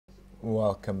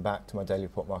Welcome back to my daily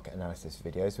report market analysis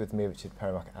videos with me, Richard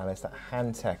Perry, market analyst at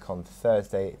Hantec on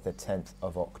Thursday, the 10th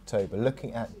of October.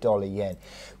 Looking at dollar yen,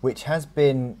 which has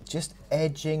been just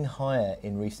edging higher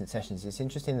in recent sessions. It's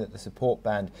interesting that the support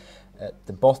band at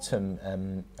the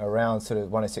bottom around sort of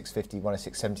 106.50,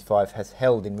 106.75 has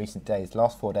held in recent days.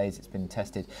 Last 4 days it's been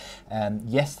tested.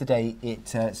 Yesterday it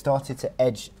started to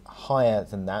edge higher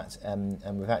than that, and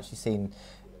we've actually seen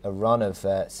a run of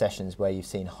sessions where you've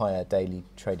seen higher daily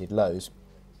traded lows.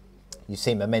 You've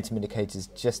seen momentum indicators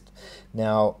just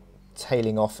now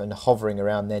tailing off and hovering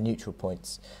around their neutral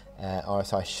points.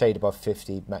 RSI shade above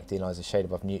 50, MACD lines a shade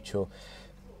above neutral.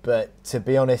 But to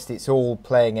be honest, it's all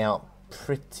playing out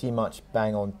pretty much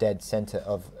bang on dead center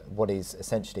of what is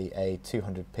essentially a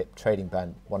 200 pip trading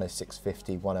band,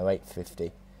 106.50,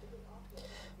 108.50.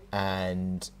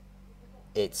 And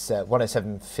it's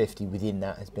 107.50 within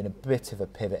that has been a bit of a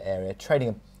pivot area,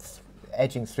 trading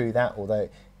edging through that, although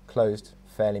it closed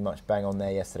fairly much bang on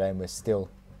there yesterday, and we're still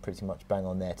pretty much bang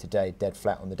on there today, dead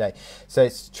flat on the day. So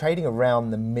it's trading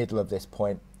around the middle of this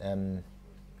point,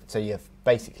 so you're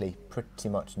basically pretty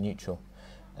much neutral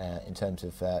in terms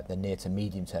of the near to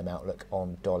medium term outlook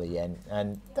on dollar yen,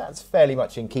 and that's fairly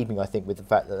much in keeping, I think, with the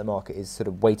fact that the market is sort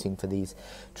of waiting for these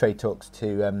trade talks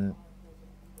to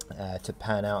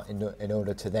pan out in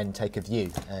order to then take a view,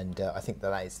 and I think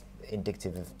that is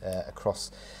indicative of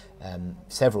across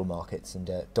several markets, and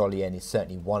dollar yen is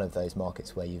certainly one of those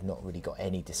markets where you've not really got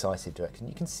any decisive direction.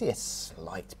 You can see a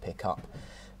slight pickup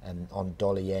on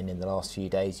dollar yen in the last few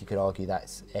days. You could argue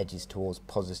that edges towards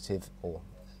positive, or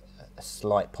a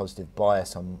slight positive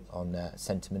bias on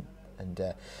sentiment, and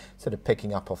sort of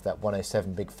picking up off that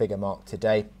 107 big figure mark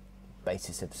today.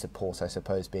 Basis of support, I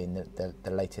suppose, being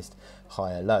the latest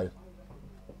higher low,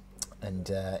 and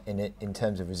in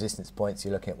terms of resistance points,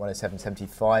 you're looking at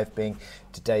 107.75 being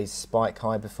today's spike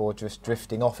high before just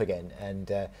drifting off again.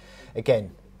 And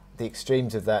again, the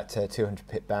extremes of that 200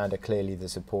 pip band are clearly the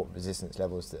support and resistance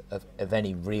levels of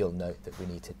any real note that we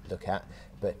need to look at.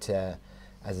 But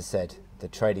as I said, the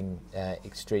trading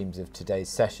extremes of today's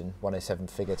session, 107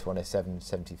 figure to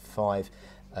 107.75.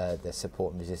 The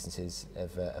support and resistances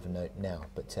of a note now,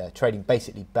 but trading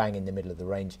basically bang in the middle of the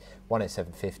range,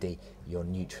 107.50. You're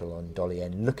neutral on dollar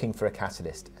yen, looking for a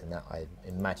catalyst, and that I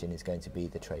imagine is going to be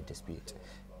the trade dispute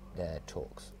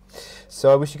talks. So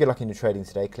I wish you good luck in your trading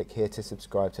today. Click here to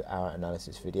subscribe to our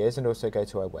analysis videos, and also go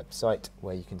to our website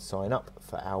where you can sign up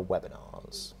for our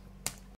webinars.